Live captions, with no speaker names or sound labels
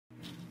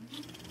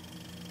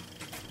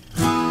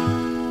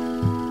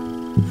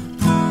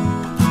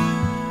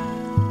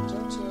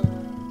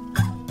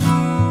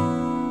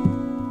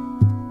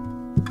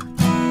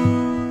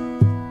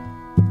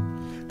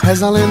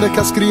Reza a lenda que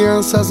as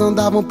crianças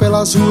andavam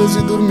pelas ruas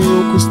e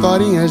dormiam com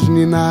historinhas de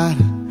ninar.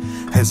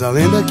 Reza a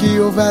lenda que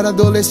houveram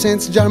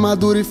adolescentes de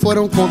armadura e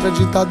foram contra a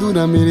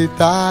ditadura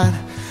militar.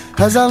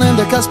 Reza a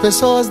lenda que as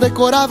pessoas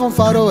decoravam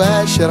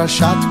faroeste, era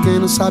chato quem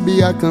não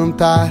sabia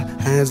cantar.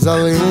 Reza a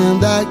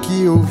lenda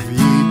que ouvi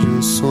de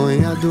um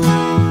sonhador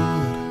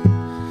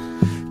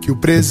que o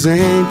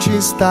presente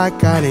está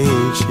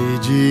carente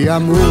de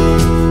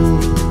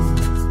amor.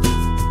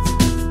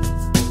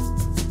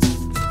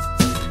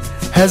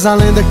 Reza a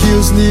lenda que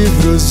os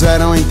livros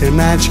eram a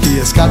internet, que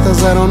as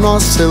cartas eram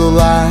nosso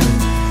celular.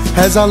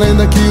 Reza a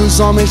lenda que os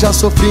homens já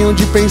sofriam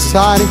de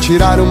pensar em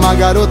tirar uma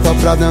garota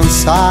pra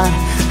dançar.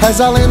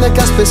 Reza a lenda que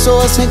as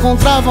pessoas se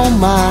encontravam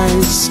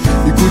mais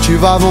e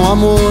cultivavam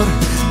amor.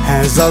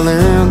 Reza a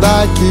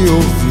lenda que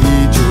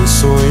ouvi de um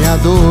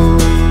sonhador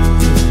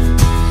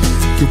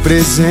que o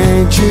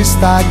presente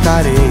está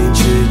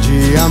carente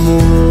de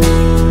amor.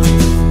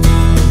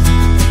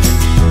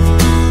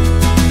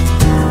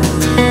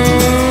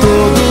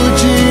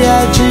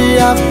 É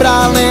dia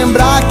pra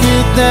lembrar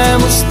que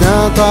temos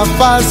tanto a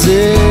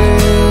fazer.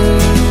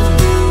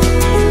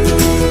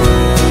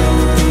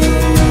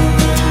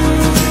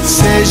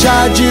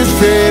 Seja a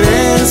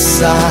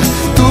diferença,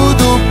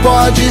 tudo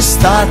pode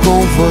estar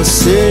com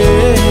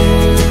você.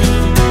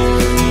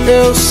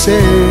 Eu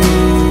sei.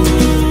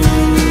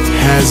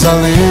 Reza a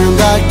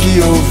lenda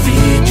que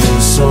ouvi de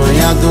um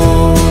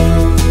sonhador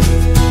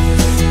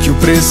que o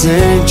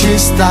presente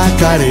está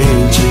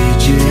carente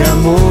de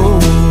amor.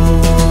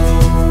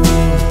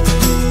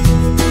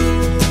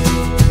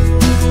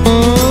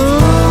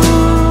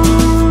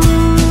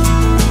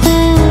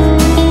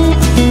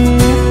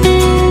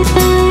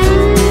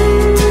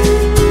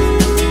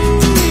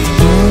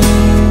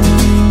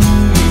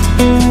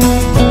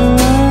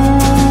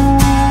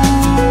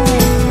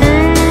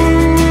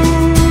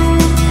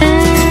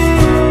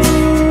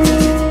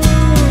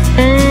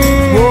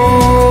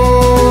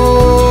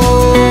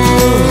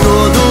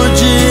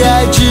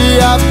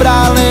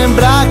 Pra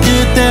lembrar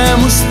que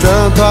temos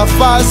tanto a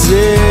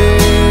fazer.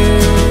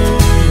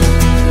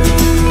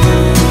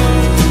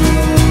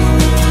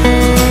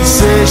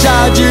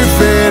 Seja a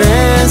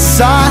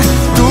diferença,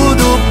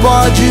 tudo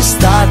pode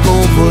estar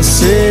com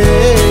você.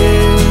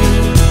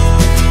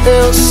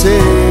 Eu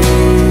sei.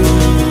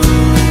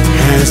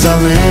 Reza a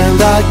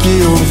lenda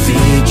que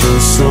ouvi de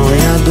um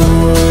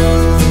sonhador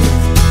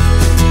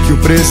que o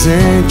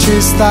presente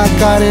está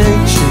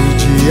carente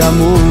de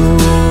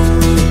amor.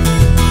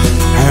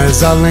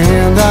 Reza a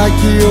lenda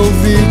que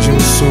ouvi de um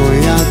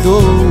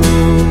sonhador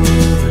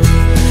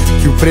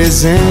que o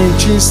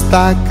presente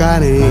está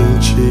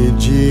carente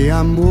de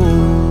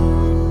amor.